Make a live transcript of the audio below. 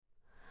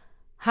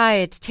Hi,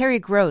 it's Terry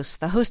Gross,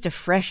 the host of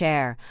Fresh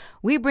Air.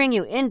 We bring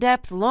you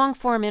in-depth,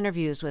 long-form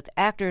interviews with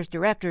actors,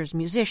 directors,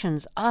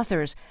 musicians,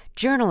 authors,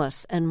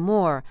 journalists, and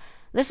more.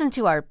 Listen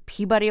to our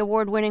Peabody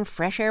Award-winning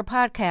Fresh Air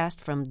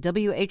podcast from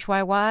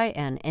WHYY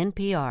and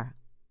NPR.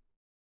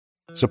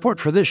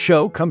 Support for this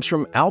show comes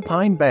from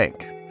Alpine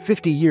Bank.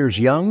 50 years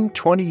young,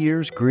 20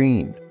 years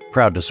green.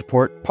 Proud to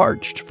support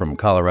Parched from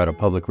Colorado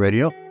Public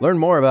Radio. Learn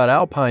more about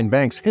Alpine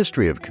Bank's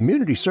history of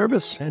community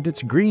service and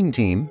its green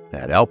team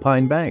at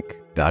alpinebank.com.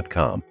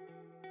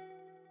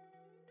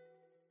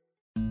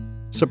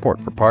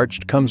 Support for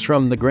Parched comes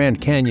from the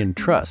Grand Canyon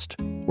Trust,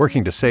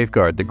 working to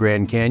safeguard the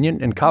Grand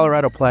Canyon and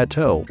Colorado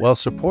Plateau while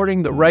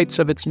supporting the rights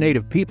of its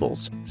native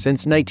peoples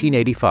since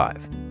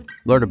 1985.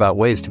 Learn about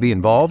ways to be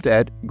involved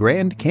at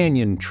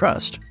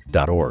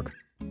grandcanyontrust.org.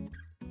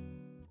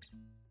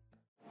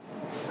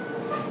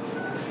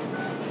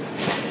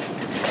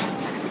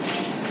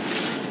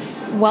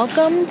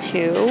 Welcome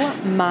to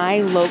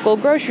my local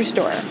grocery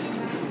store.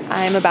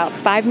 I'm about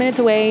 5 minutes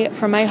away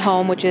from my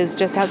home, which is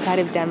just outside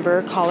of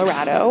Denver,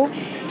 Colorado,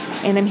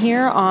 and I'm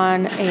here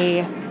on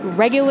a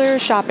regular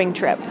shopping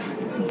trip.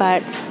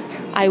 But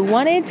I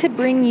wanted to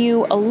bring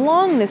you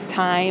along this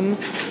time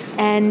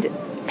and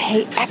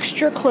pay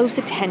extra close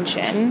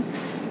attention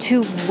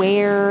to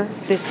where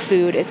this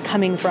food is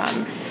coming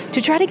from,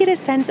 to try to get a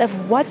sense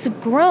of what's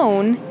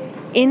grown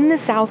in the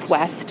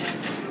Southwest,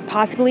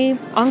 possibly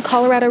on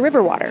Colorado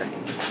River water.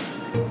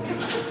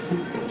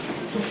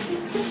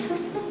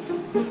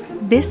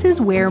 This is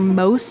where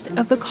most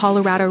of the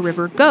Colorado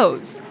River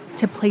goes,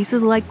 to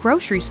places like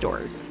grocery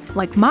stores,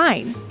 like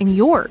mine and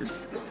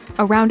yours.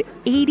 Around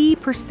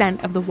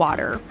 80% of the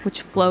water,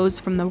 which flows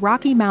from the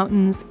Rocky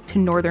Mountains to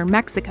northern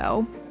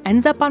Mexico,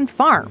 ends up on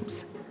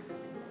farms.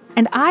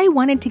 And I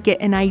wanted to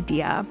get an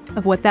idea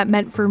of what that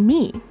meant for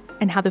me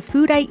and how the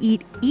food I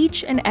eat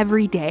each and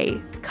every day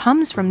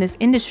comes from this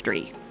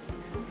industry.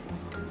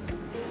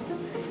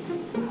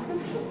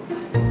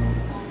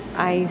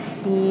 I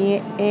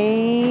see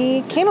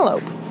a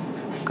cantaloupe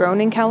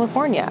grown in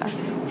California.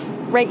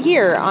 Right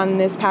here on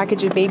this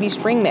package of baby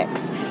spring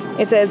mix,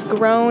 it says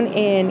grown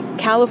in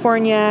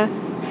California,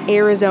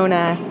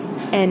 Arizona,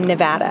 and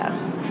Nevada.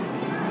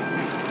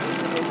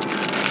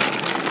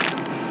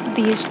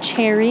 These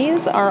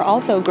cherries are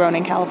also grown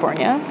in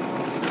California.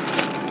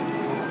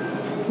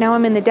 Now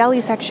I'm in the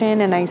deli section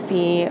and I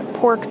see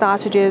pork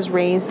sausages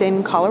raised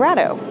in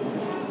Colorado.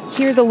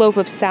 Here's a loaf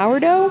of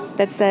sourdough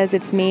that says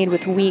it's made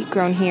with wheat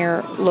grown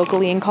here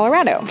locally in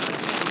Colorado.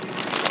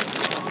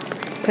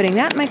 Putting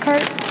that in my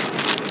cart.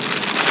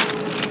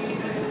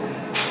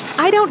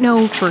 I don't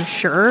know for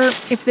sure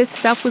if this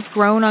stuff was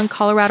grown on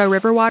Colorado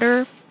River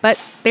water, but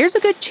there's a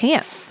good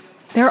chance.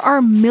 There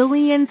are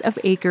millions of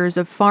acres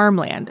of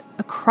farmland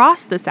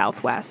across the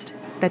Southwest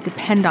that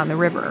depend on the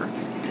river.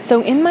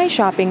 So in my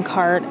shopping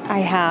cart, I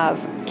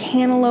have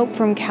cantaloupe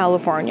from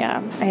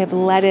California. I have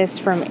lettuce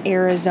from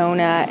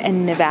Arizona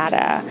and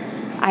Nevada.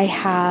 I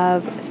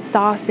have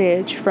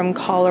sausage from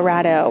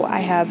Colorado. I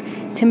have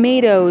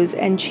tomatoes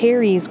and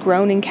cherries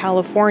grown in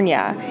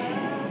California.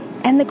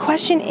 And the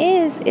question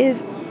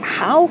is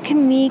how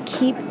can we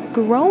keep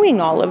growing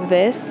all of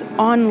this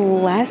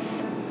on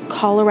less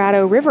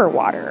Colorado River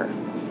water?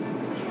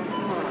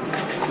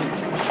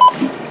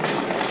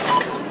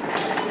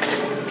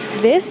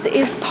 This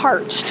is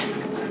Parched,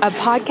 a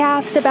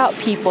podcast about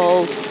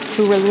people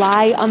who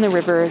rely on the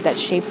river that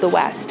shaped the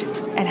West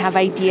and have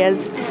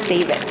ideas to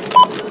save it.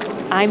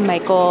 I'm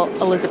Michael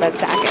Elizabeth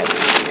Sakis.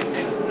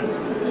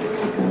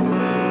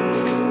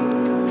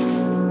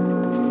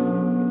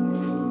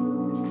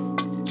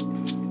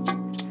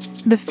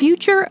 The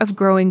future of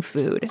growing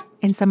food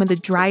in some of the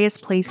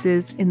driest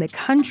places in the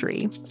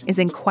country is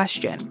in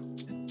question.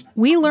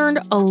 We learned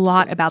a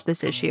lot about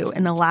this issue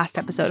in the last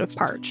episode of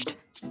Parched.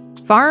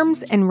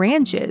 Farms and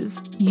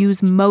ranches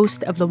use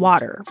most of the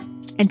water,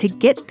 and to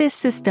get this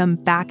system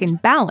back in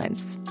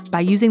balance by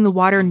using the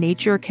water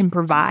nature can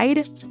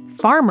provide,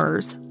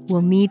 farmers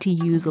will need to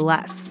use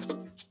less.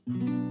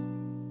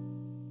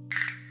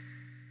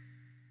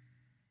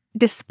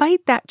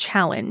 Despite that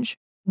challenge,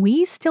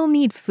 we still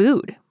need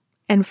food,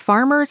 and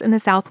farmers in the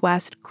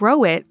Southwest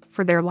grow it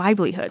for their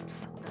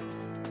livelihoods.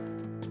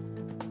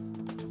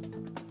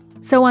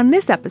 So on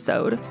this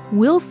episode,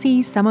 we'll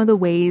see some of the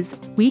ways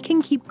we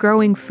can keep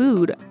growing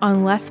food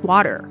on less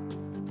water.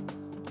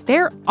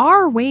 There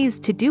are ways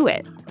to do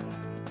it.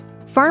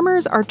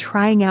 Farmers are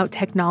trying out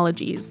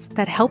technologies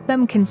that help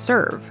them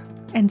conserve,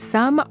 and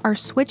some are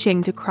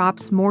switching to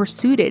crops more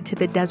suited to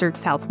the desert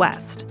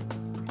Southwest.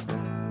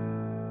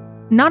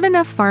 Not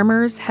enough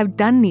farmers have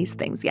done these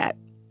things yet,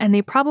 and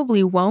they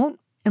probably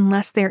won't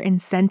unless their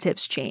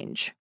incentives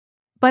change.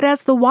 But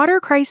as the water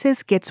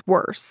crisis gets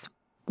worse,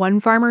 one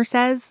farmer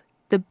says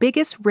the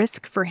biggest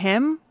risk for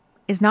him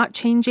is not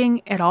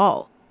changing at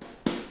all.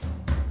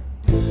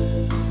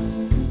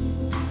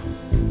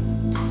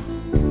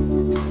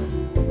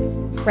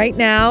 Right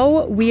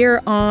now,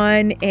 we're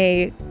on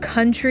a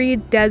country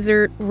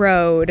desert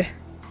road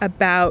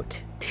about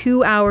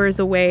 2 hours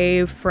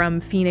away from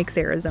Phoenix,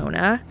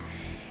 Arizona.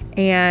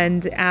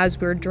 And as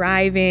we're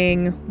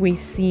driving, we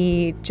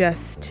see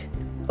just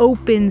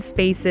open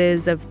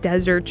spaces of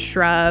desert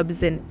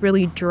shrubs and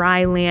really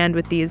dry land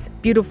with these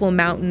beautiful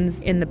mountains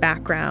in the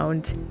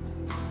background.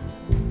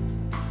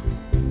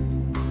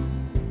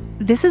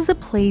 This is a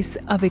place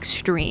of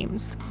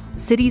extremes.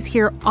 Cities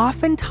here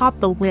often top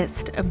the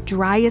list of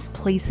driest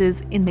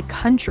places in the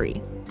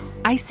country.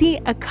 I see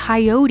a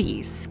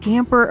coyote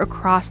scamper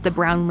across the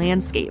brown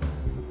landscape.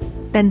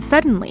 Then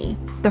suddenly,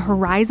 the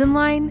horizon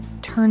line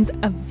turns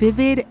a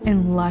vivid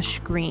and lush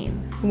green.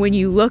 When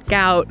you look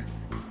out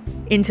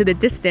into the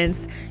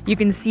distance, you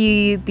can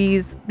see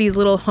these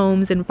little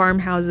homes and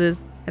farmhouses,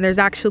 and there's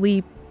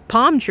actually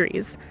palm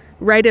trees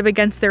right up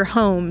against their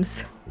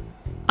homes.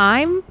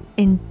 I'm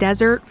in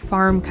desert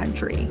farm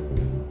country.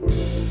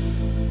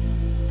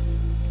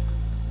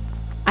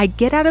 I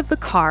get out of the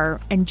car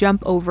and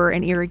jump over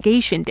an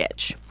irrigation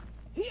ditch.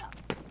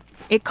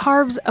 It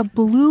carves a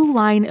blue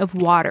line of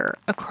water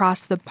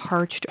across the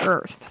parched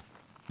earth.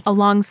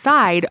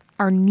 Alongside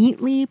are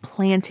neatly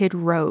planted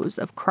rows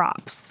of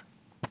crops.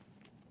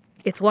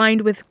 It's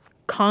lined with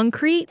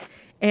concrete,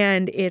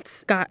 and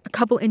it's got a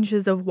couple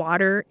inches of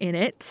water in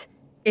it.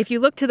 If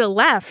you look to the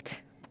left,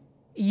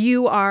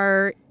 you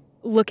are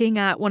looking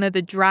at one of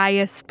the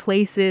driest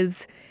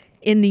places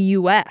in the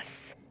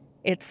U.S.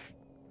 It's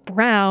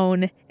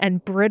brown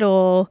and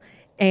brittle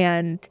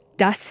and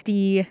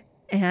dusty,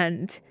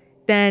 and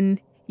then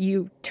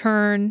you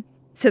turn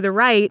to the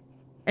right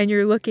and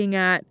you're looking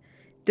at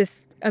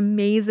this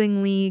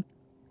amazingly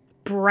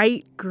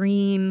bright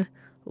green,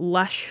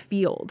 lush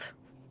field.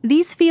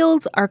 These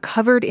fields are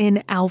covered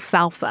in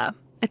alfalfa,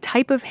 a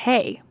type of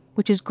hay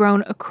which is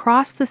grown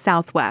across the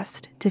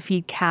Southwest to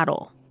feed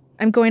cattle.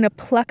 I'm going to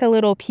pluck a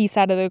little piece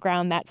out of the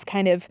ground that's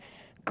kind of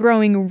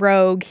growing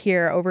rogue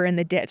here over in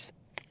the ditch.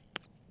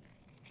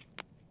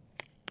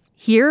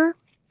 Here,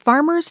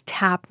 farmers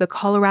tap the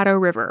Colorado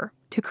River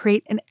to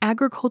create an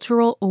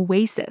agricultural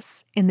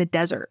oasis in the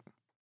desert.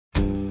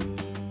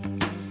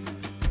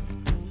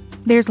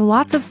 There's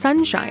lots of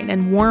sunshine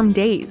and warm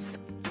days.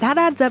 That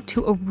adds up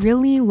to a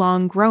really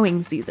long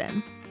growing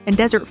season, and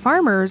desert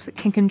farmers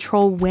can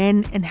control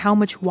when and how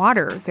much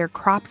water their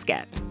crops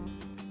get.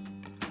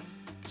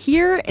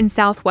 Here in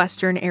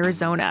southwestern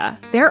Arizona,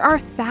 there are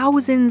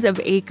thousands of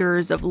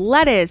acres of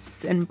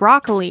lettuce and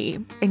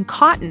broccoli and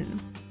cotton.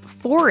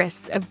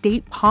 Forests of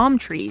date palm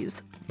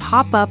trees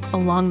pop up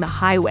along the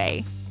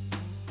highway.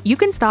 You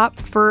can stop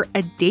for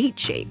a date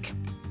shake,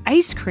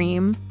 ice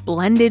cream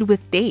blended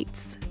with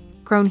dates,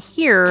 grown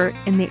here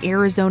in the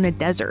Arizona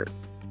desert.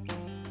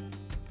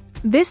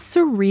 This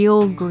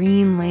surreal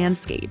green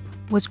landscape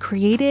was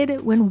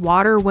created when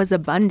water was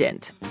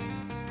abundant.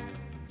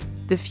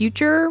 The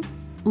future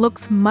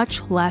looks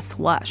much less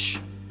lush.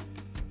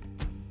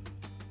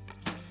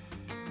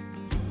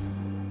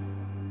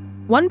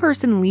 One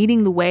person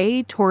leading the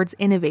way towards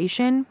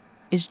innovation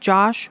is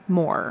Josh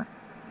Moore.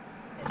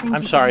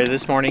 I'm sorry,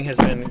 this whole week has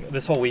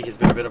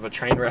been a bit of a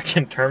train wreck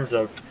in terms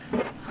of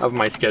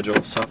my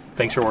schedule, so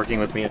thanks for working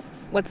with me.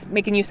 What's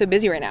making you so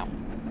busy right now?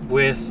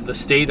 With the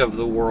state of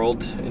the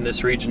world in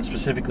this region,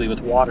 specifically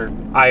with water,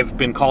 I've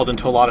been called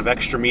into a lot of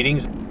extra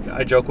meetings.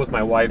 I joke with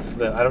my wife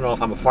that I don't know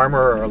if I'm a farmer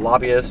or a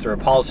lobbyist or a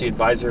policy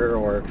advisor,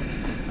 or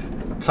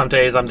some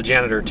days I'm the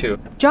janitor too.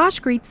 Josh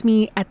greets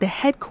me at the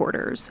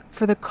headquarters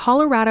for the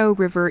Colorado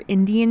River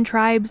Indian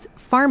Tribe's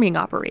farming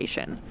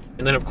operation.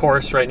 And then, of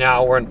course, right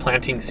now we're in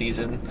planting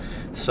season,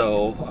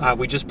 so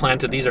we just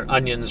planted, these are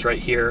onions right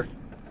here.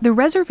 The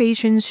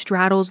reservation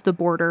straddles the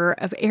border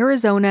of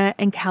Arizona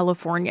and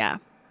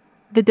California.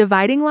 The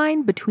dividing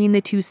line between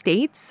the two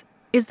states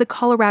is the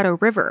Colorado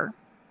River.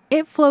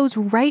 It flows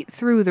right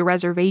through the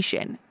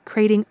reservation,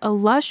 creating a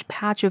lush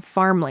patch of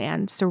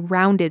farmland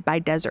surrounded by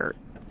desert.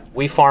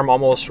 We farm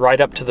almost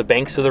right up to the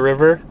banks of the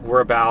river.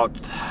 We're about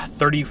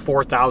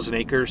 34,000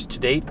 acres to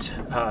date,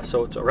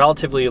 so it's a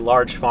relatively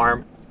large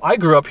farm. I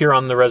grew up here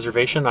on the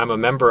reservation. I'm a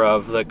member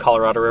of the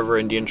Colorado River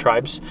Indian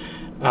Tribes,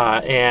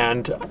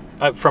 and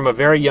from a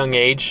very young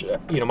age,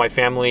 my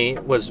family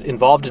was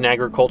involved in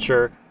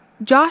agriculture.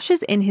 Josh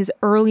is in his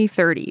early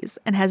 30s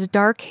and has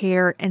dark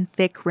hair and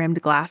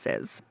thick-rimmed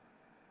glasses.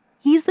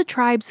 He's the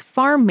tribe's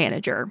farm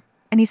manager,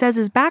 and he says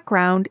his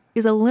background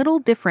is a little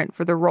different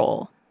for the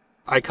role.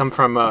 I come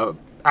from an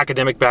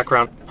academic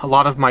background. A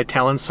lot of my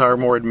talents are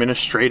more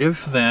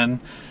administrative than,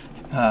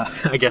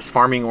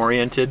 farming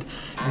oriented,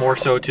 more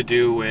so to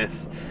do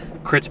with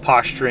CRIT's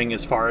posturing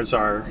as far as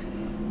our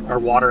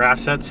water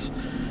assets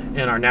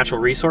and our natural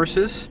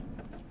resources.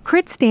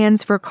 CRIT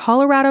stands for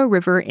Colorado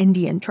River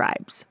Indian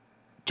Tribes.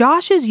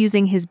 Josh is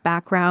using his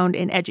background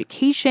in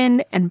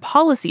education and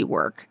policy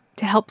work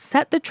to help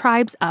set the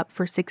tribes up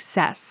for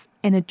success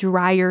in a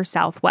drier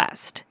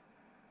Southwest.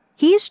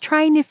 He's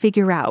trying to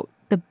figure out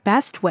the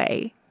best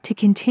way to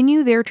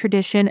continue their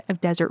tradition of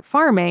desert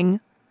farming,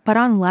 but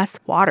on less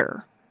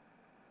water.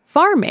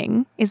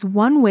 Farming is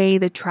one way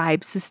the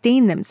tribes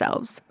sustain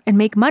themselves and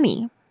make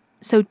money,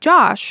 so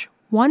Josh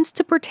wants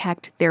to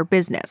protect their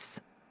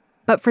business.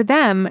 But for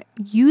them,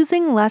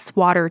 using less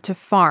water to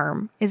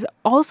farm is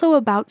also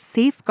about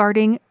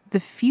safeguarding the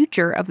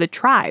future of the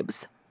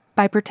tribes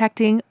by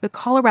protecting the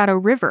Colorado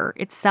River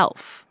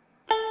itself.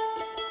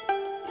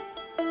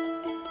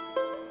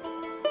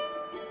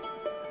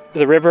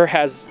 The river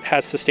has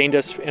sustained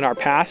us in our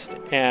past,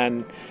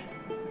 and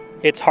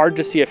it's hard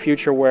to see a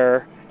future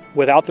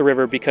without the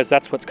river, because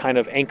that's what's kind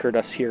of anchored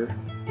us here.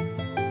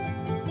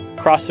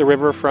 Across the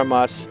river from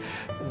us,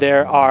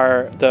 there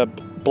are the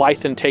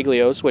Blythe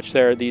Intaglios, which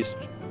they're these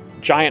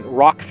giant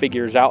rock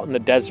figures out in the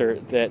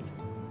desert that,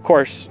 of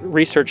course,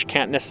 research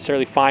can't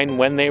necessarily find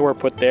when they were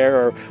put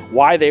there or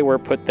why they were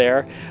put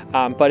there.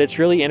 But it's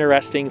really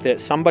interesting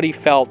that somebody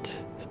felt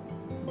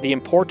the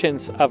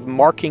importance of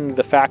marking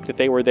the fact that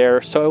they were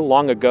there so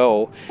long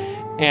ago.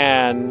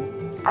 And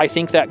I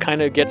think that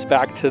kind of gets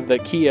back to the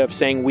key of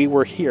saying we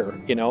were here,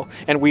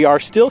 and we are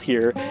still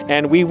here,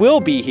 and we will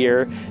be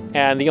here.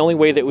 And the only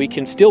way that we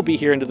can still be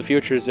here into the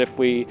future is if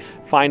we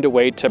find a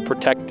way to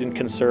protect and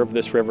conserve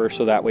this river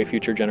so that way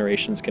future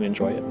generations can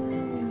enjoy it.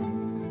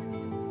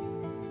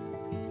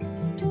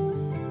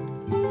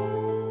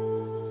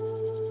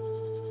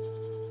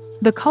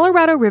 The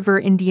Colorado River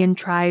Indian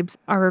tribes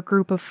are a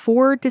group of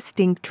 4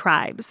 distinct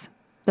tribes: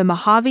 the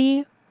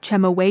Mojave,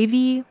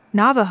 Chemehuevi,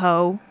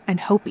 Navajo, and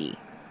Hopi.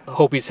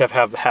 Hopis have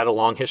had a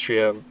long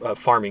history of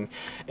farming.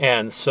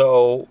 And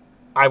so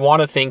I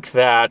want to think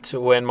that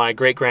when my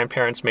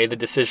great-grandparents made the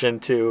decision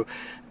to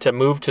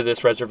move to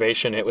this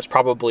reservation, it was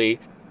probably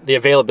the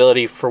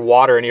availability for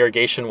water and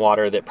irrigation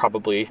water that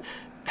probably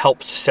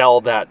helped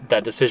sell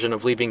that decision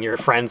of leaving your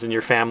friends and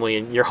your family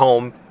and your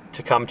home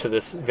to come to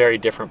this very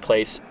different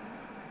place.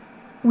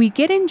 We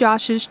get in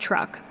Josh's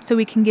truck so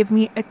he can give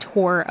me a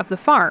tour of the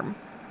farm.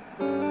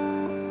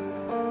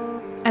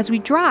 As we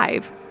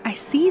drive, I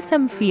see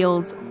some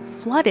fields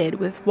flooded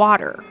with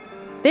water.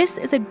 This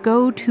is a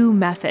go-to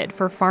method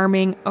for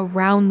farming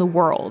around the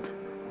world.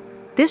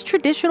 This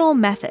traditional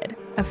method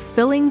of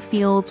filling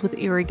fields with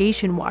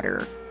irrigation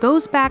water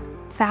goes back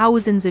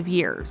thousands of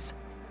years.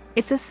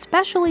 It's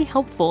especially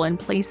helpful in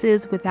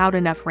places without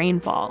enough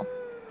rainfall.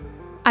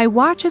 I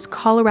watch as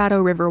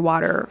Colorado River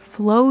water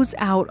flows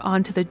out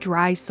onto the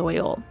dry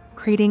soil,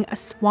 creating a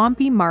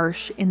swampy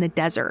marsh in the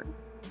desert.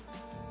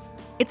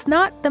 It's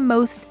not the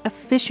most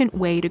efficient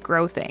way to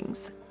grow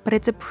things, but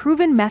it's a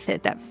proven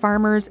method that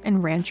farmers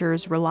and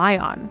ranchers rely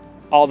on.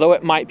 Although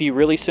it might be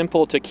really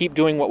simple to keep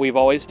doing what we've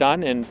always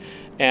done and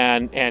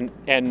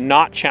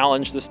not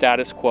challenge the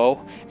status quo.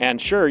 And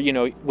sure,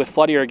 with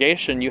flood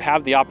irrigation, you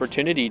have the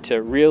opportunity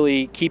to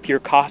really keep your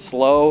costs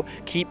low,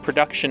 keep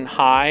production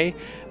high.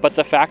 But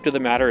the fact of the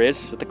matter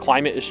is that the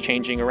climate is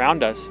changing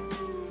around us.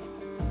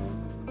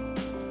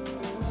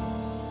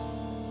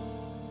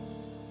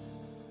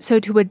 So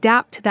to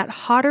adapt to that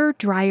hotter,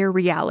 drier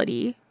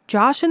reality,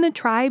 Josh and the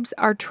tribes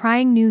are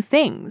trying new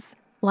things,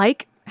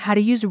 like how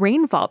to use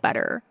rainfall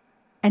better,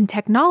 and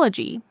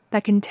technology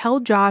that can tell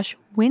Josh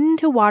when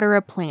to water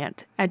a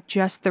plant at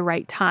just the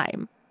right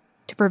time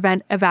to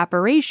prevent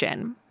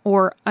evaporation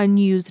or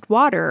unused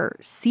water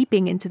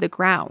seeping into the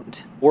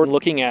ground. We're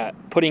looking at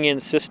putting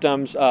in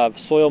systems of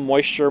soil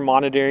moisture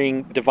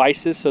monitoring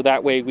devices so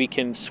that way we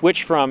can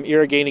switch from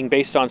irrigating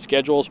based on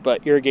schedules,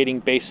 but irrigating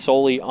based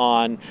solely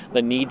on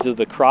the needs of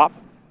the crop.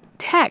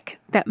 Tech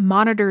that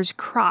monitors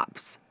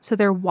crops so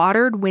they're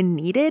watered when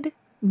needed,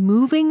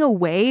 moving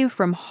away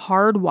from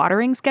hard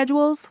watering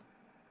schedules.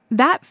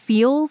 That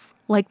feels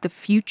like the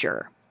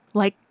future,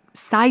 like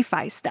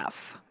sci-fi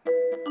stuff.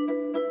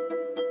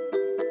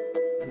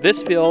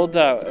 This field,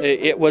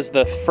 it was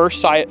the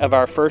first site of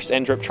our first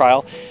NDRIP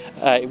trial.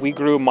 We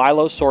grew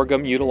Milo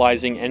sorghum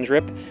utilizing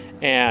NDRIP,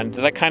 and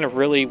that kind of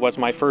really was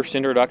my first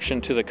introduction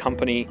to the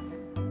company.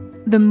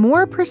 The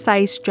more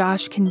precise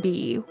Josh can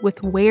be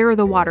with where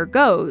the water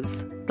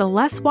goes, the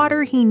less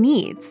water he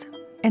needs.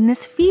 And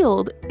this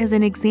field is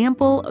an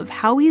example of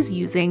how he's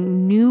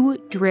using new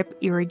drip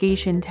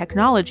irrigation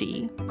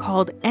technology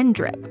called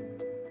NDRIP.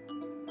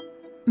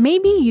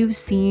 Maybe you've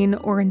seen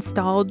or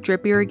installed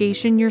drip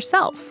irrigation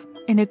yourself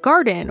in a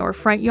garden or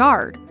front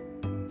yard.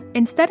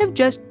 Instead of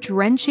just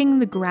drenching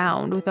the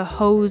ground with a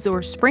hose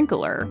or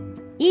sprinkler,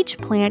 each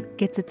plant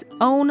gets its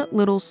own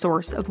little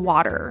source of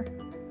water.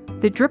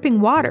 The dripping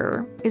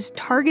water is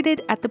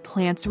targeted at the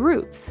plant's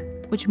roots,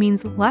 which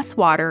means less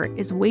water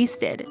is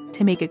wasted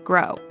to make it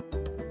grow.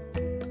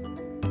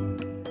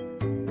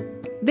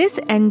 This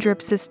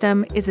NDRIP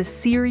system is a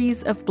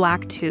series of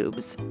black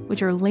tubes,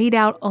 which are laid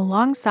out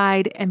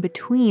alongside and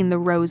between the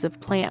rows of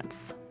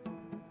plants.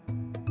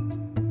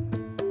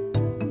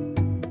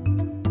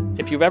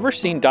 If you've ever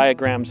seen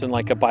diagrams in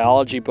like a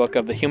biology book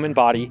of the human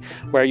body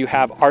where you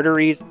have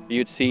arteries,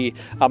 you'd see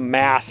a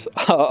mass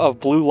of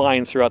blue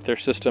lines throughout their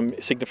system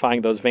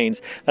signifying those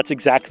veins. That's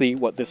exactly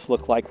what this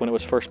looked like when it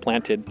was first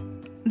planted.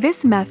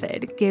 This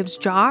method gives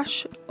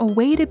Josh a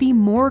way to be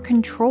more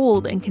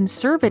controlled and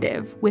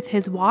conservative with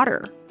his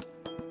water.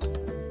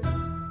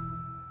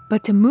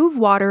 But to move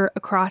water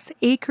across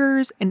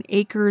acres and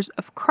acres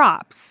of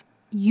crops,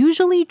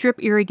 usually drip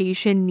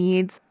irrigation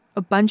needs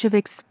a bunch of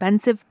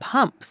expensive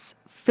pumps,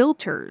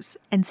 filters,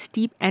 and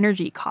steep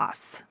energy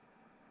costs.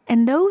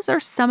 And those are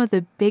some of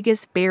the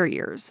biggest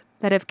barriers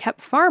that have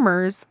kept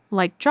farmers,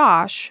 like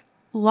Josh,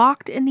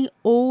 locked in the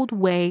old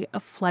way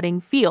of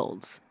flooding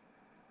fields.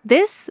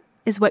 This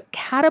is what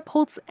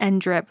catapults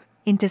NDRIP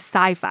into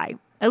sci-fi,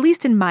 at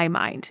least in my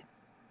mind.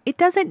 It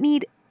doesn't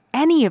need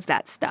any of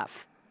that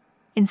stuff.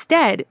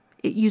 Instead,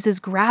 it uses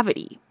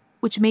gravity,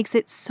 which makes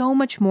it so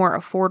much more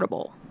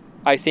affordable.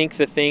 I think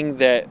the thing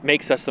that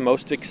makes us the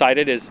most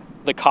excited is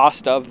the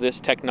cost of this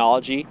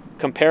technology.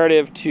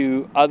 Comparative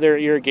to other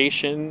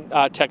irrigation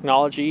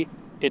technology,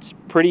 it's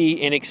pretty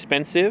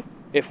inexpensive.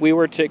 If we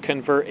were to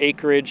convert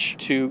acreage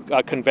to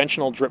a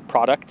conventional drip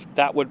product,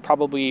 that would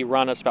probably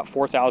run us about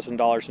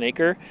 $4,000 an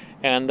acre.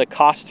 And the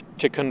cost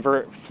to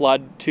convert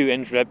flood to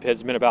NDRIP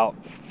has been about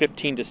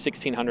 $1,500 to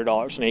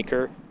 $1,600 an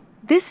acre.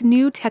 This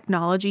new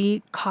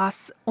technology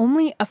costs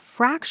only a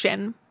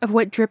fraction of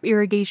what drip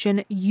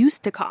irrigation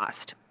used to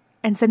cost.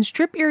 And since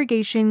drip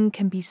irrigation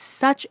can be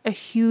such a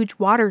huge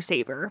water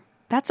saver,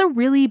 that's a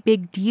really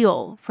big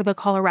deal for the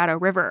Colorado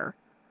River.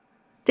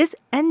 This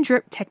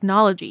NDRIP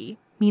technology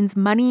means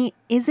money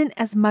isn't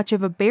as much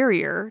of a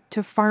barrier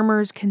to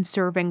farmers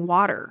conserving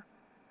water.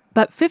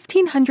 But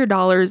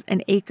 $1,500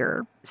 an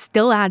acre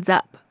still adds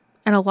up,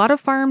 and a lot of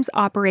farms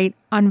operate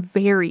on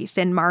very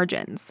thin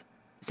margins.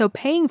 So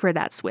paying for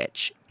that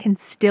switch can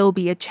still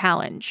be a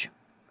challenge.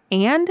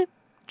 And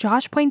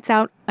Josh points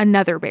out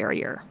another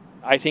barrier.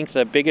 I think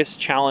the biggest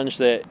challenge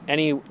that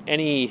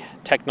any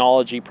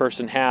technology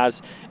person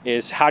has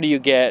is how do you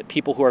get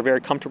people who are very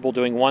comfortable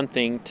doing one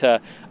thing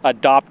to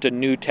adopt a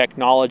new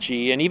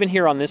technology. And even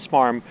here on this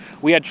farm,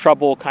 we had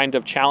trouble kind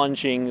of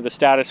challenging the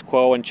status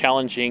quo and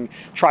challenging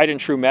tried and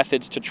true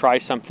methods to try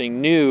something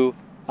new.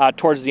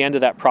 Towards the end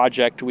of that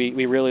project,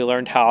 we really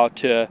learned how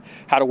to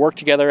work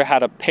together, how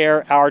to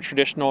pair our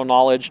traditional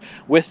knowledge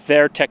with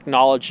their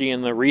technology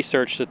and the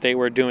research that they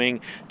were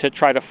doing to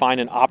try to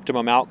find an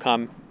optimum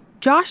outcome.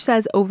 Josh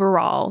says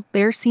overall,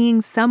 they're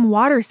seeing some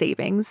water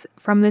savings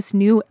from this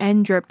new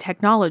NDRIP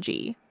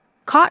technology.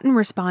 Cotton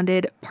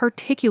responded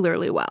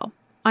particularly well.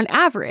 On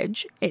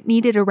average, it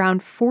needed around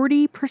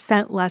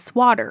 40% less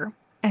water,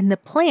 and the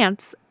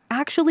plants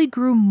actually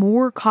grew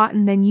more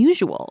cotton than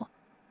usual.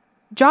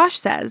 Josh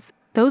says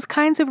those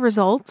kinds of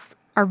results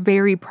are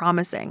very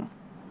promising.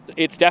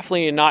 It's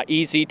definitely not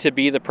easy to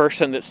be the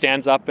person that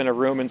stands up in a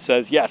room and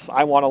says, yes,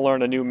 I want to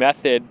learn a new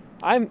method.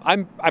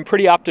 I'm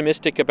pretty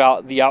optimistic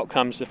about the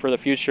outcomes for the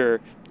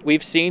future.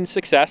 We've seen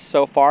success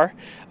so far.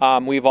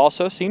 We've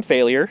also seen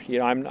failure.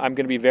 I'm going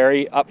to be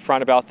very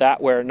upfront about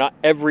that, where not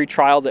every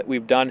trial that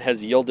we've done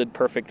has yielded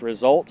perfect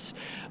results,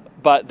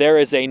 but there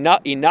is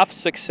enough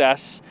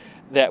success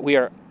that we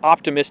are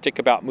optimistic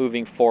about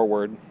moving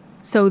forward.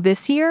 So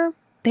this year,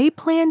 they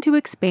plan to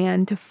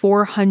expand to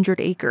 400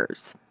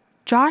 acres.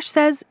 Josh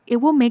says it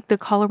will make the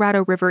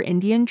Colorado River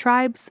Indian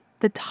tribes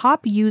the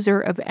top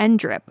user of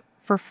NDRIP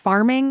for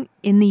farming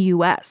in the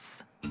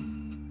U.S.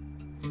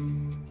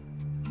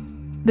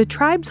 The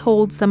tribes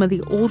hold some of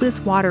the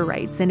oldest water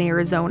rights in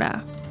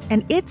Arizona,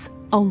 and it's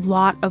a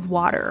lot of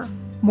water,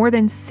 more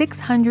than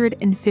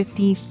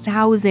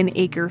 650,000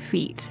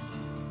 acre-feet.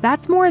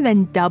 That's more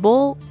than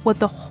double what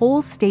the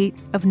whole state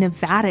of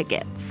Nevada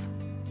gets.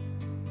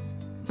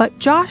 But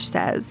Josh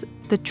says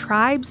the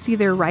tribes see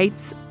their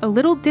rights a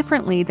little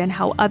differently than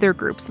how other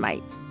groups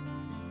might.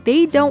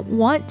 They don't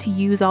want to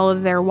use all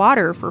of their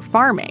water for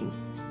farming.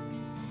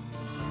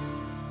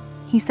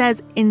 He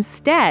says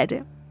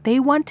instead, they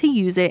want to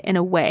use it in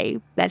a way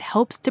that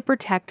helps to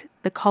protect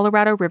the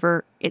Colorado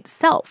River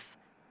itself.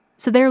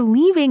 So they're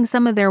leaving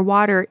some of their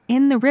water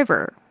in the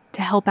river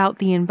to help out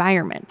the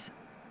environment.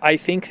 I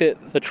think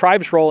that the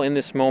tribe's role in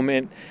this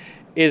moment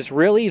is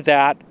really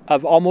that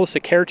of almost a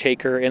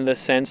caretaker, in the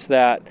sense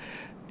that,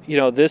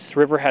 this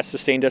river has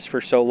sustained us for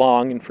so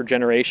long and for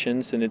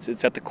generations, and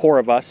it's at the core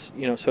of us,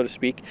 so to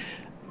speak.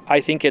 I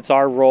think it's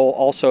our role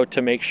also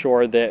to make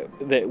sure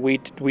that we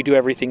do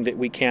everything that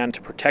we can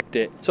to protect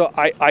it. So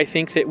I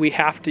think that we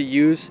have to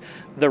use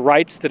the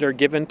rights that are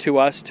given to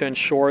us to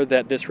ensure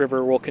that this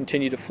river will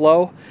continue to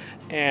flow,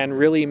 and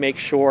really make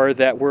sure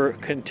that we're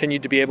continue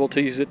to be able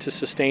to use it to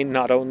sustain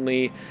not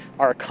only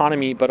our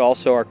economy but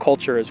also our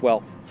culture as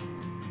well.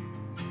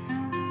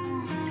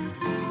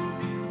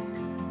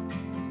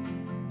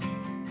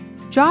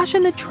 Josh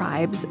and the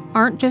tribes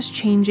aren't just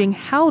changing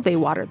how they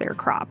water their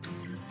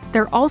crops.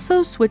 They're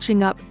also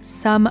switching up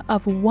some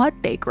of what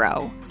they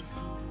grow.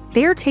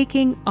 They're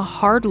taking a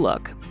hard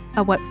look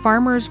at what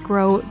farmers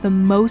grow the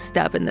most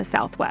of in the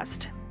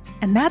Southwest,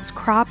 and that's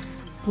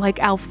crops like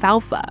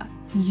alfalfa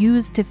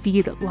used to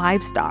feed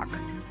livestock.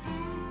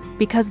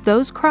 Because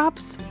those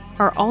crops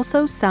are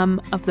also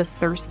some of the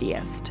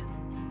thirstiest.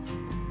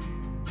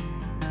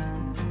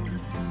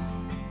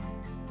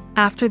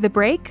 After the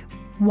break,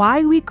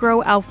 why we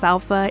grow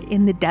alfalfa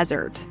in the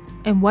desert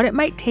and what it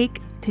might take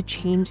to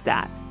change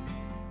that.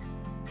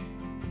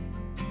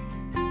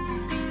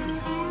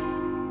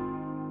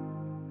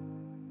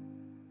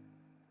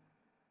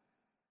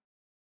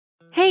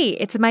 Hey,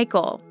 it's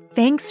Michael.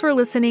 Thanks for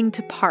listening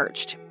to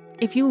Parched.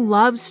 If you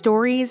love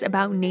stories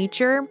about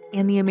nature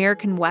and the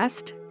American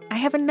West, I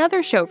have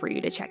another show for you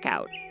to check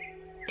out.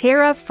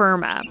 Terra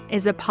Firma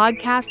is a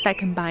podcast that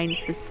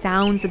combines the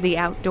sounds of the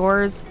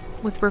outdoors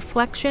with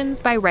reflections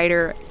by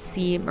writer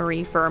C.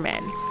 Marie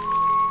Furman.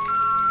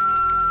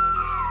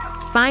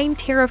 Find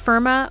Terra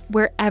Firma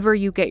wherever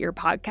you get your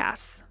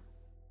podcasts.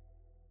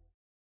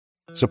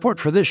 Support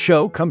for this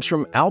show comes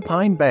from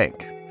Alpine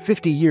Bank,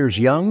 50 years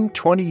young,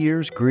 20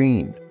 years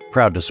green.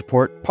 Proud to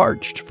support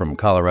Parched from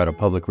Colorado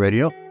Public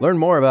Radio. Learn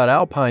more about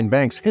Alpine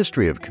Bank's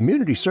history of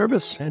community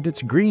service and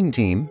its green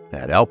team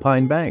at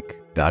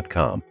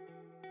alpinebank.com.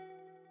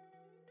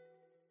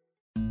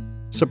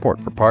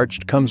 Support for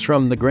Parched comes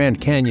from the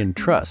Grand Canyon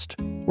Trust,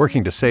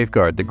 working to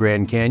safeguard the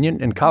Grand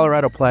Canyon and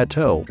Colorado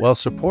Plateau while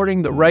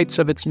supporting the rights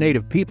of its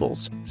native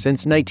peoples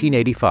since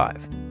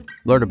 1985.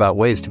 Learn about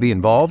ways to be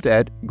involved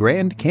at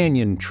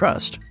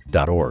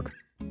grandcanyontrust.org.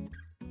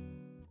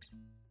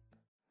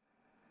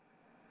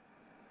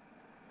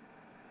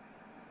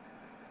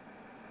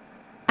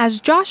 As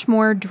Josh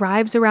Moore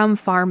drives around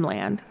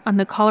farmland on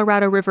the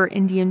Colorado River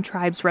Indian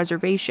Tribes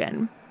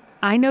Reservation,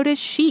 I notice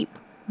sheep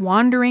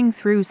wandering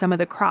through some of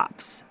the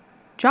crops.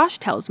 Josh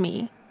tells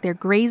me they're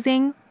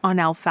grazing on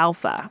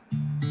alfalfa.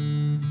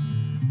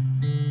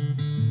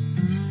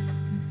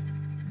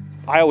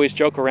 I always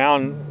joke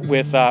around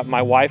with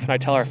my wife, and I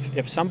tell her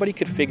if somebody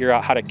could figure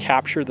out how to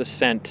capture the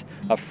scent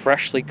of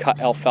freshly cut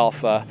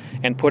alfalfa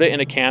and put it in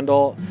a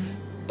candle,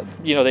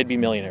 they'd be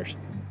millionaires.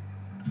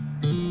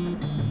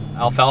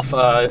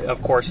 Alfalfa,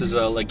 of course, is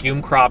a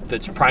legume crop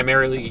that's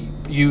primarily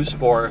used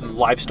for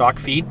livestock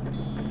feed.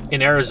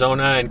 In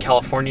Arizona and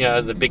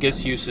California, the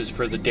biggest use is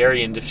for the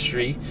dairy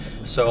industry.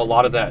 So a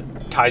lot of that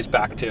ties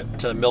back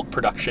to milk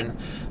production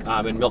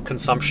and milk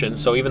consumption.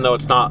 So even though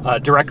it's not a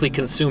directly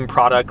consumed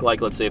product,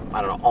 like let's say,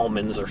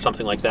 almonds or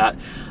something like that,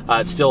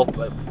 it still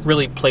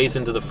really plays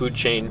into the food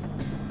chain.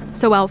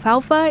 So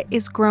alfalfa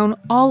is grown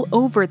all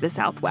over the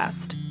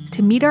Southwest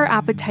to meet our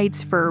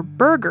appetites for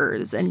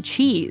burgers and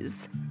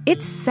cheese.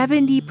 It's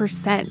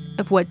 70%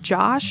 of what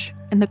Josh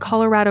and the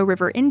Colorado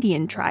River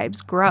Indian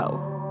tribes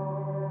grow.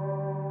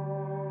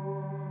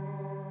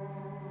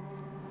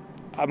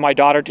 My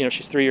daughter,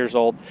 she's 3 years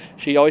old.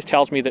 She always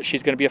tells me that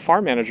she's going to be a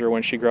farm manager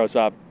when she grows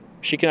up.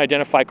 She can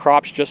identify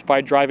crops just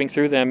by driving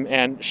through them,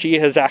 and she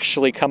has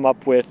actually come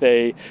up with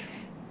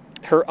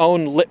her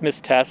own litmus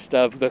test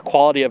of the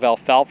quality of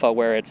alfalfa,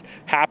 where it's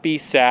happy,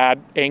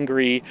 sad,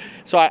 angry.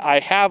 So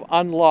I have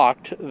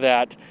unlocked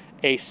that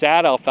a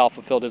sad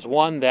alfalfa field is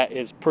one that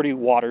is pretty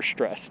water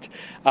stressed.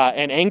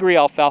 An angry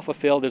alfalfa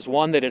field is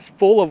one that is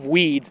full of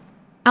weeds.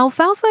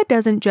 Alfalfa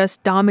doesn't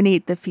just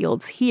dominate the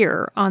fields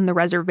here on the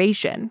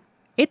reservation.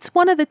 It's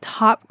one of the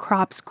top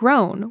crops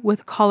grown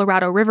with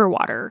Colorado River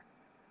water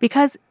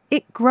because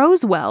it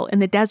grows well in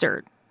the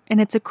desert, and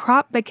it's a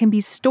crop that can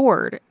be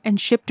stored and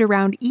shipped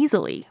around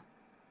easily.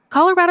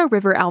 Colorado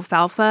River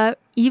alfalfa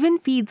even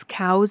feeds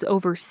cows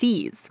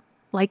overseas,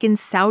 like in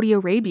Saudi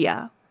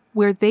Arabia,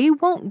 where they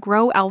won't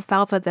grow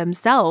alfalfa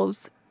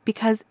themselves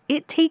because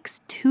it takes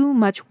too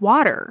much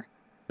water.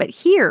 But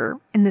here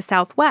in the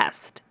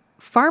Southwest,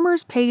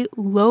 farmers pay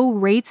low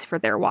rates for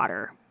their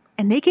water,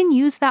 and they can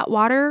use that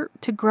water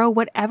to grow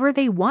whatever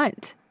they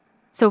want.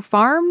 So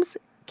farms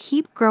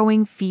keep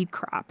growing feed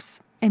crops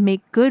and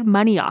make good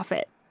money off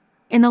it.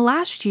 In the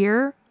last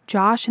year,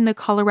 Josh and the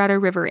Colorado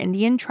River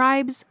Indian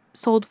tribes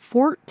sold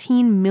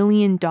 $14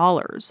 million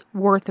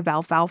worth of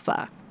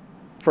alfalfa.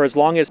 For as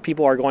long as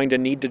people are going to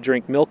need to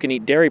drink milk and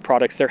eat dairy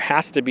products, there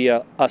has to be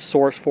a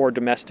source for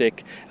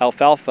domestic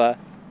alfalfa.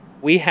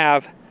 We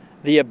have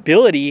the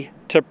ability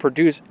to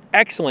produce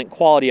excellent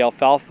quality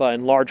alfalfa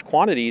in large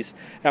quantities,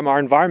 and our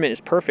environment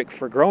is perfect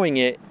for growing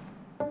it.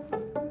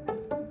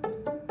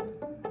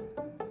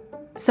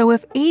 So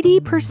if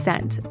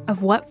 80%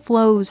 of what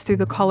flows through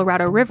the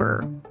Colorado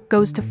River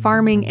goes to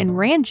farming and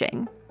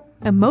ranching,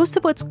 and most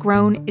of what's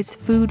grown is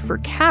food for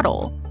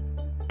cattle,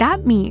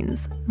 that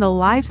means the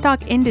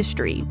livestock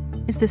industry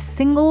is the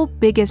single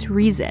biggest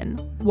reason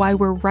why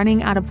we're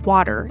running out of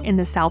water in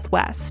the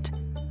Southwest.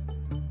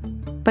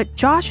 But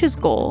Josh's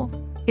goal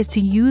is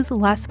to use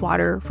less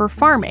water for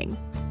farming.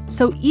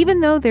 So even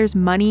though there's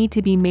money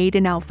to be made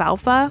in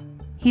alfalfa,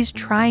 he's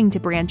trying to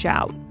branch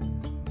out.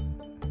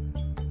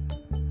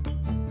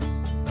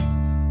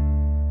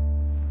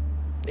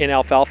 In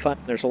alfalfa,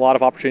 there's a lot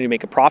of opportunity to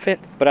make a profit,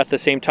 but at the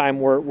same time,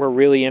 we're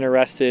really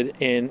interested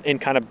in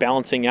kind of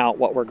balancing out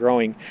what we're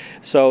growing.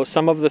 So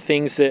some of the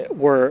things that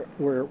we're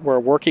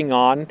working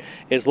on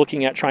is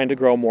looking at trying to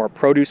grow more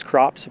produce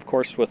crops. Of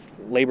course, with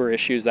labor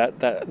issues,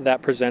 that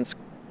presents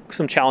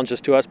some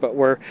challenges to us, but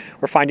we're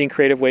finding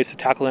creative ways to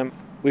tackle them.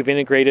 We've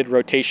integrated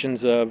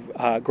rotations of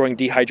growing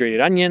dehydrated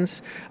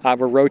onions.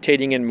 We're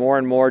rotating in more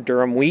and more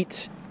durum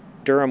wheat.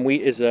 Durum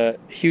wheat is a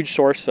huge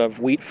source of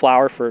wheat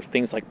flour for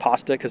things like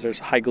pasta because there's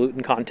high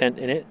gluten content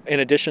in it.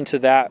 In addition to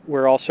that,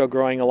 we're also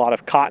growing a lot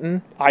of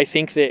cotton. I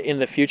think that in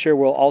the future,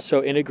 we'll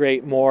also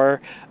integrate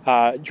more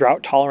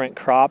drought-tolerant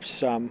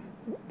crops.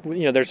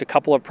 There's a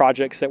couple of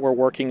projects that we're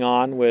working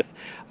on with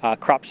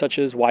crops such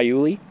as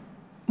waiuli.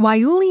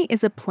 Waiuli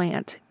is a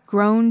plant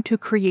grown to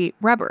create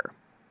rubber.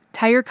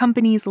 Tire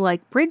companies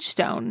like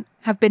Bridgestone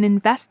have been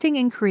investing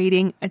in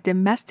creating a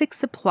domestic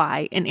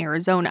supply in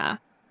Arizona.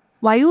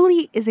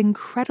 Waiuli is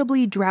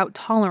incredibly drought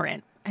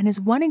tolerant and is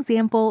one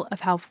example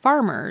of how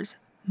farmers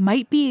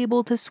might be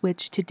able to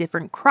switch to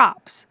different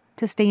crops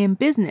to stay in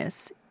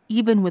business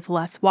even with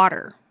less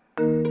water.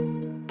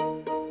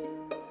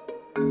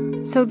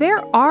 So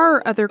there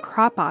are other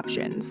crop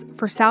options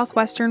for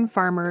southwestern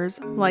farmers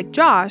like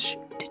Josh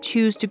to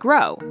choose to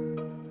grow,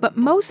 but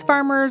most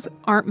farmers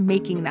aren't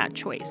making that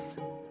choice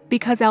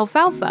because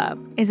alfalfa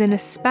is an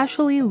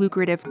especially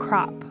lucrative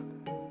crop.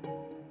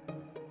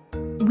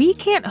 We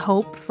can't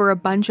hope for a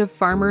bunch of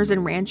farmers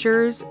and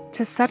ranchers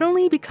to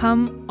suddenly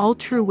become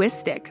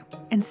altruistic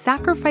and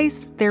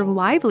sacrifice their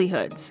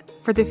livelihoods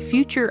for the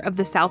future of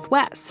the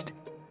Southwest.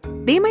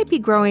 They might be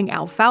growing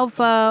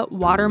alfalfa,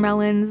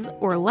 watermelons,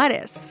 or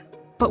lettuce,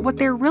 but what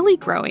they're really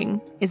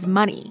growing is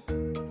money.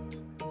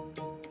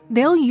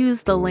 They'll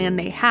use the land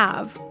they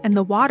have and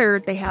the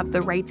water they have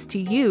the rights to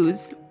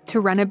use to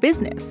run a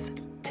business,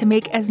 to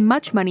make as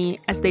much money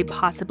as they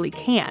possibly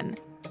can.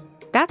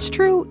 That's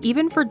true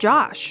even for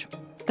Josh.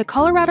 The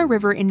Colorado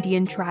River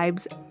Indian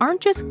tribes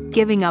aren't just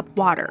giving up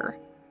water.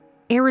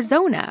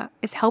 Arizona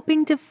is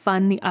helping to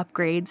fund the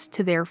upgrades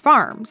to their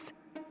farms,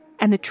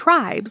 and the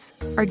tribes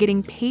are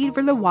getting paid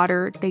for the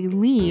water they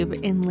leave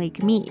in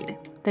Lake Mead,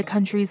 the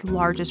country's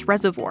largest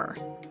reservoir.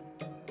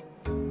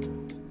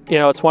 You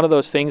know, it's one of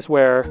those things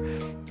where,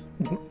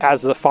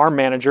 as the farm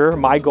manager,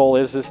 my goal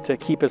is to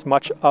keep as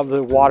much of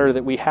the water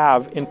that we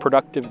have in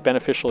productive,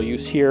 beneficial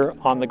use here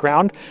on the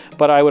ground.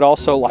 But I would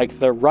also like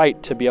the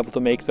right to be able to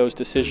make those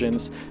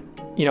decisions,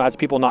 you know, as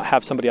people, not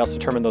have somebody else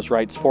determine those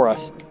rights for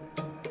us.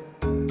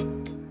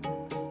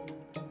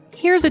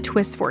 Here's a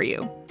twist for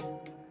you.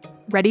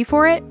 Ready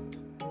for it?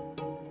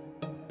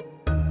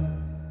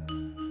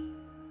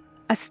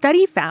 A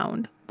study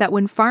found that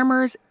when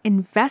farmers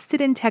invested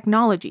in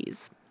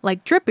technologies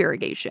like drip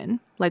irrigation,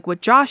 like what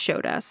Josh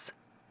showed us,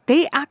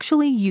 they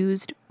actually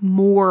used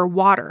more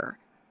water.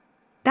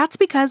 That's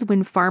because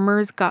when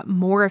farmers got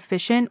more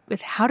efficient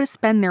with how to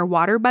spend their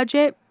water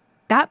budget,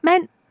 that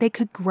meant they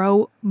could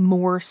grow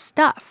more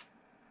stuff.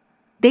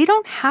 They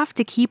don't have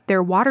to keep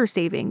their water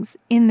savings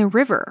in the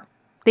river.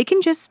 They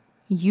can just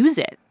use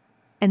it.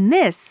 And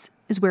this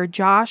is where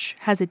Josh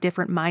has a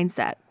different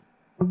mindset.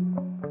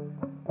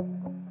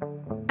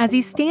 As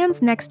he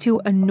stands next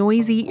to a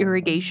noisy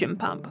irrigation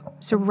pump,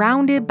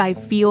 surrounded by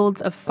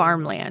fields of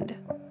farmland,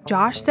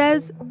 Josh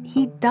says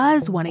he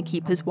does want to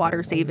keep his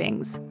water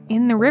savings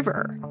in the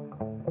river.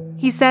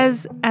 He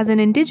says, as an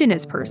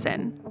Indigenous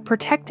person,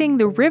 protecting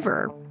the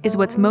river is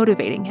what's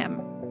motivating him.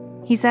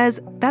 He says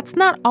that's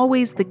not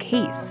always the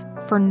case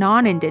for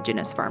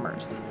non-Indigenous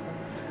farmers.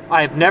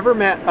 I've never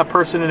met a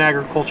person in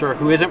agriculture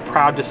who isn't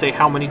proud to say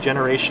how many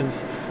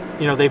generations,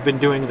 you know, they've been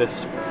doing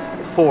this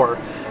for.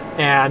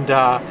 And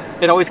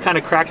it always kind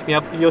of cracks me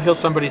up. You'll hear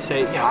somebody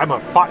say, yeah, I'm a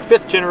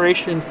fifth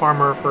generation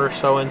farmer for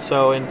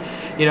so-and-so. And,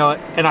 you know,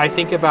 and I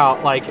think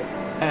about, like,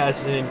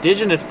 as an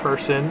Indigenous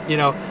person, you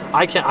know,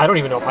 I don't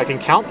even know if I can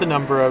count the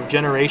number of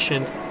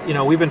generations. You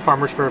know, we've been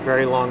farmers for a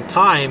very long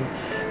time.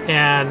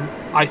 And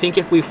I think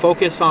if we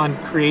focus on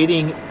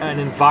creating an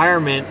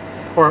environment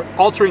or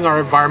altering our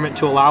environment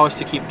to allow us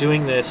to keep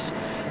doing this,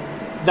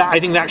 I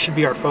think that should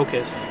be our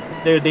focus.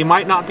 They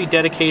might not be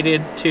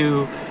dedicated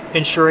to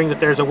ensuring that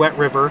there's a wet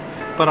river,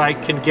 but I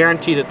can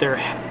guarantee that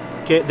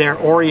they're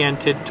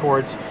oriented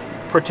towards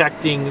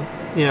protecting,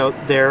 you know,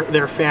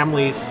 their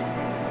family's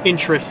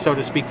interests, so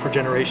to speak, for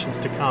generations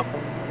to come.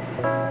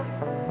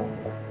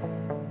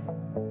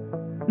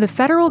 The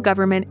federal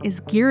government is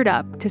geared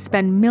up to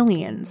spend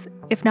millions,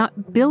 if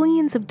not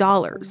billions of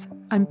dollars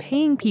on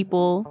paying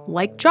people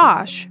like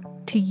Josh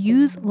to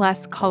use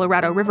less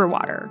Colorado River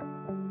water.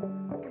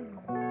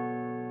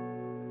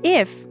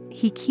 If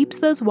he keeps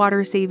those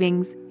water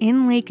savings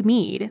in Lake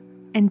Mead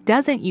and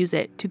doesn't use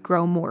it to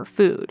grow more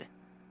food,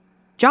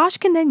 Josh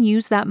can then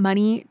use that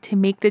money to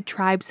make the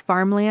tribe's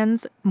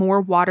farmlands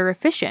more water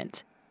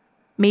efficient.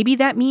 Maybe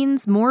that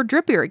means more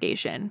drip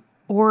irrigation,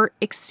 or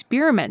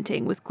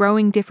experimenting with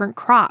growing different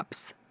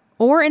crops,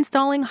 or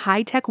installing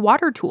high-tech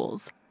water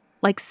tools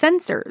like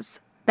sensors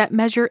that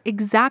measure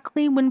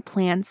exactly when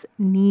plants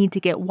need to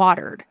get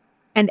watered,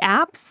 and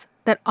apps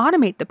that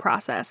automate the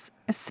process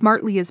as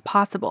smartly as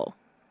possible.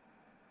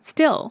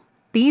 Still,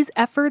 these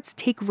efforts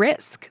take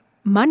risk,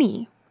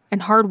 money,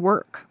 and hard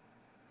work.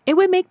 It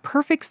would make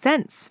perfect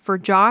sense for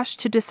Josh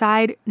to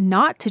decide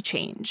not to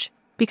change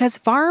because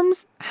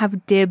farms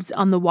have dibs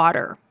on the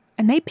water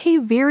and they pay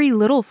very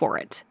little for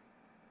it.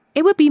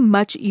 It would be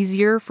much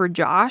easier for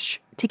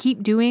Josh to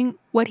keep doing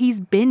what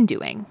he's been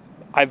doing.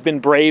 I've been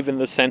brave in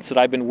the sense that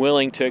I've been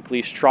willing to at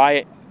least try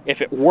it.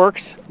 If it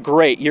works,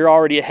 great. You're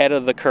already ahead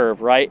of the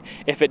curve, right?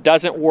 If it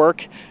doesn't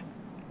work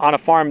on a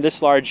farm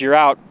this large, you're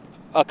out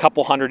a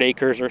couple hundred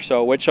acres or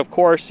so, which of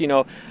course, you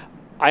know,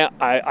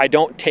 I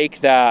don't take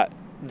that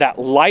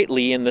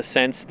lightly, in the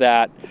sense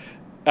that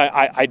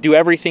I do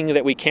everything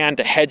that we can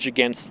to hedge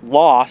against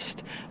loss,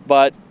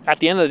 but at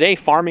the end of the day,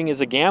 farming is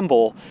a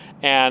gamble,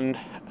 and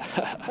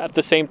at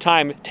the same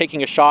time,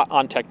 taking a shot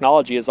on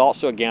technology is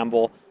also a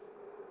gamble.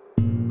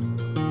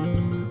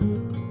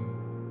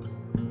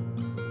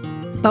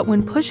 But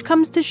when push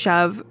comes to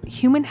shove,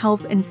 human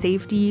health and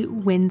safety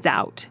wins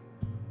out.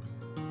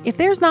 If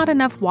there's not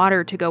enough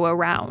water to go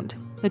around,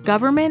 the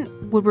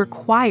government would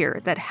require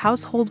that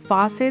household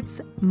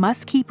faucets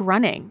must keep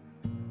running,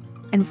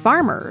 and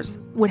farmers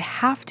would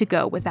have to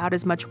go without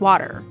as much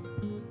water.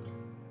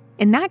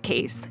 In that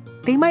case,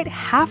 they might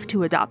have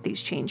to adopt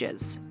these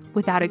changes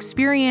without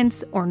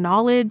experience or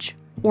knowledge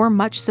or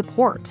much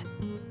support.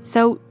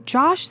 So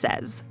Josh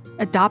says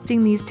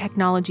adopting these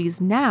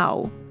technologies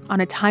now on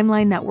a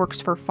timeline that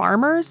works for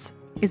farmers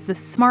is the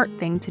smart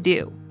thing to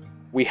do.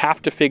 We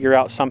have to figure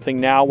out something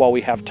now while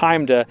we have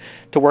time to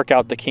work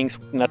out the kinks,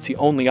 and that's the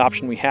only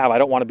option we have. I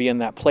don't want to be in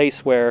that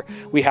place where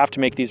we have to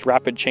make these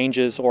rapid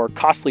changes or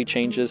costly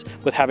changes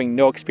with having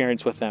no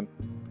experience with them.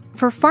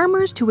 For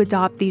farmers to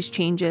adopt these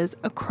changes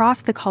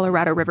across the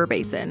Colorado River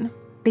Basin,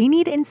 they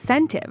need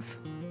incentive.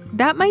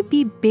 That might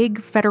be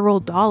big federal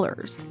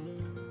dollars.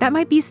 That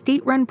might be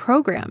state-run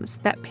programs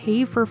that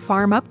pay for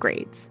farm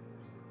upgrades.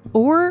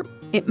 Or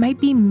it might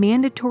be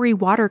mandatory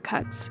water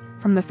cuts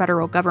from the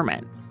federal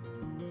government.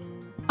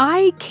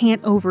 I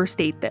can't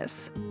overstate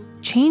this.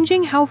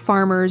 Changing how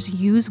farmers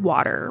use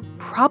water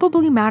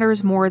probably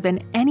matters more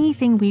than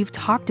anything we've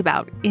talked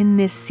about in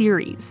this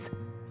series.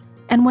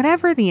 And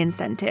whatever the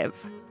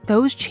incentive,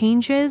 those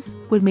changes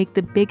would make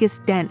the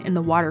biggest dent in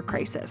the water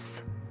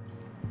crisis.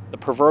 The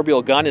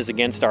proverbial gun is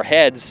against our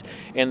heads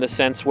in the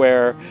sense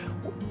where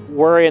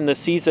we're in the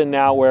season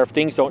now where if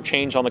things don't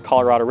change on the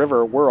Colorado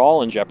River, we're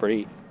all in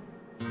jeopardy.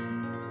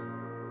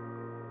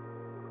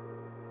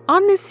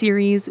 On this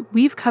series,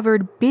 we've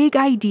covered big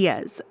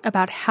ideas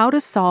about how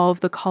to solve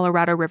the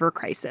Colorado River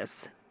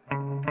crisis.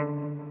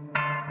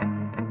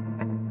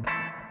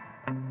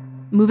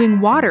 Moving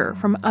water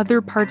from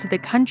other parts of the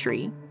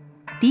country,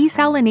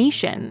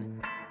 desalination.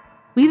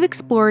 We've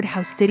explored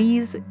how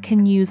cities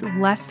can use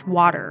less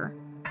water.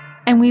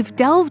 And we've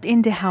delved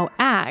into how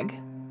ag,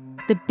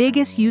 the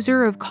biggest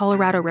user of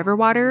Colorado River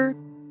water,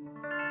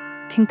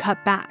 can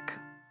cut back.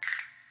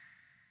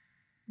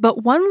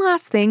 But one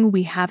last thing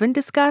we haven't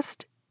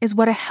discussed is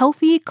what a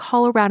healthy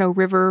Colorado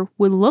River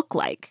would look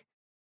like.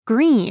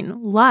 Green,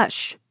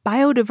 lush,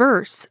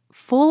 biodiverse,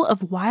 full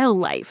of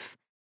wildlife.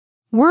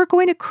 We're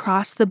going to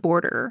cross the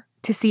border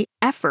to see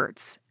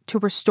efforts to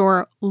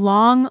restore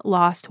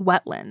long-lost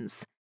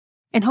wetlands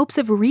in hopes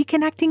of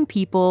reconnecting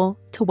people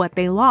to what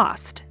they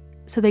lost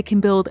so they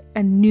can build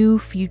a new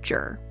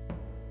future.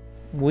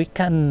 We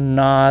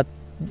cannot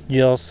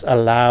just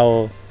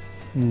allow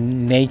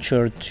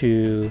nature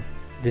to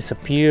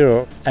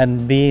disappear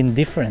and be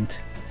indifferent.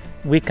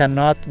 We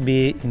cannot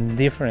be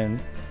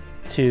indifferent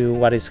to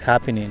what is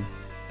happening.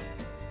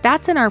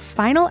 That's in our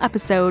final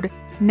episode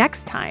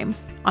next time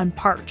on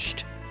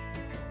Parched.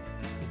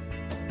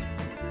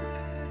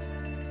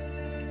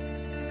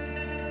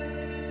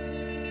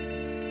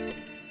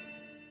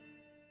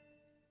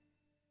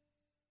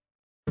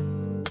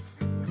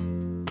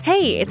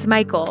 Hey, it's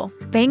Michael.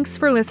 Thanks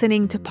for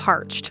listening to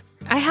Parched.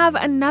 I have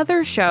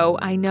another show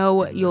I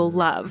know you'll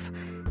love.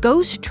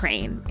 Ghost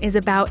Train is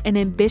about an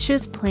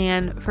ambitious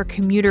plan for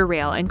commuter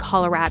rail in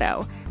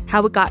Colorado,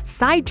 how it got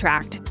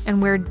sidetracked,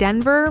 and where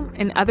Denver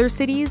and other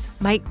cities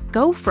might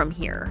go from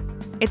here.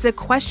 It's a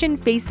question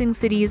facing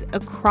cities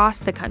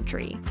across the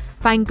country.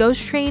 Find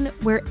Ghost Train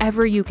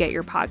wherever you get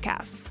your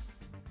podcasts.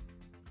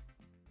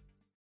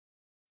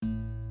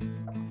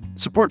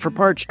 Support for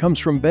Parched comes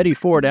from Betty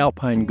Ford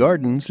Alpine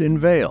Gardens in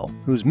Vail,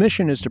 whose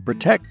mission is to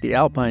protect the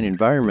alpine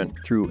environment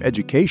through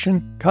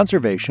education,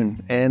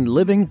 conservation, and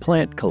living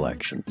plant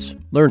collections.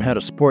 Learn how to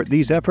support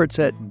these efforts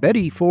at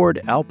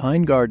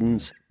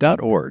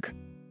bettyfordalpinegardens.org.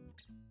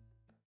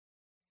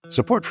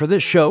 Support for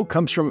this show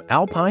comes from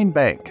Alpine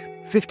Bank,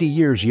 50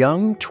 years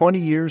young, 20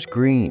 years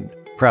green.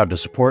 Proud to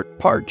support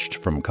Parched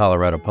from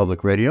Colorado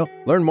Public Radio.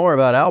 Learn more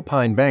about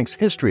Alpine Bank's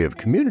history of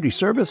community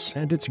service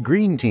and its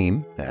green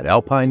team at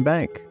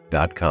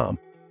alpinebank.com.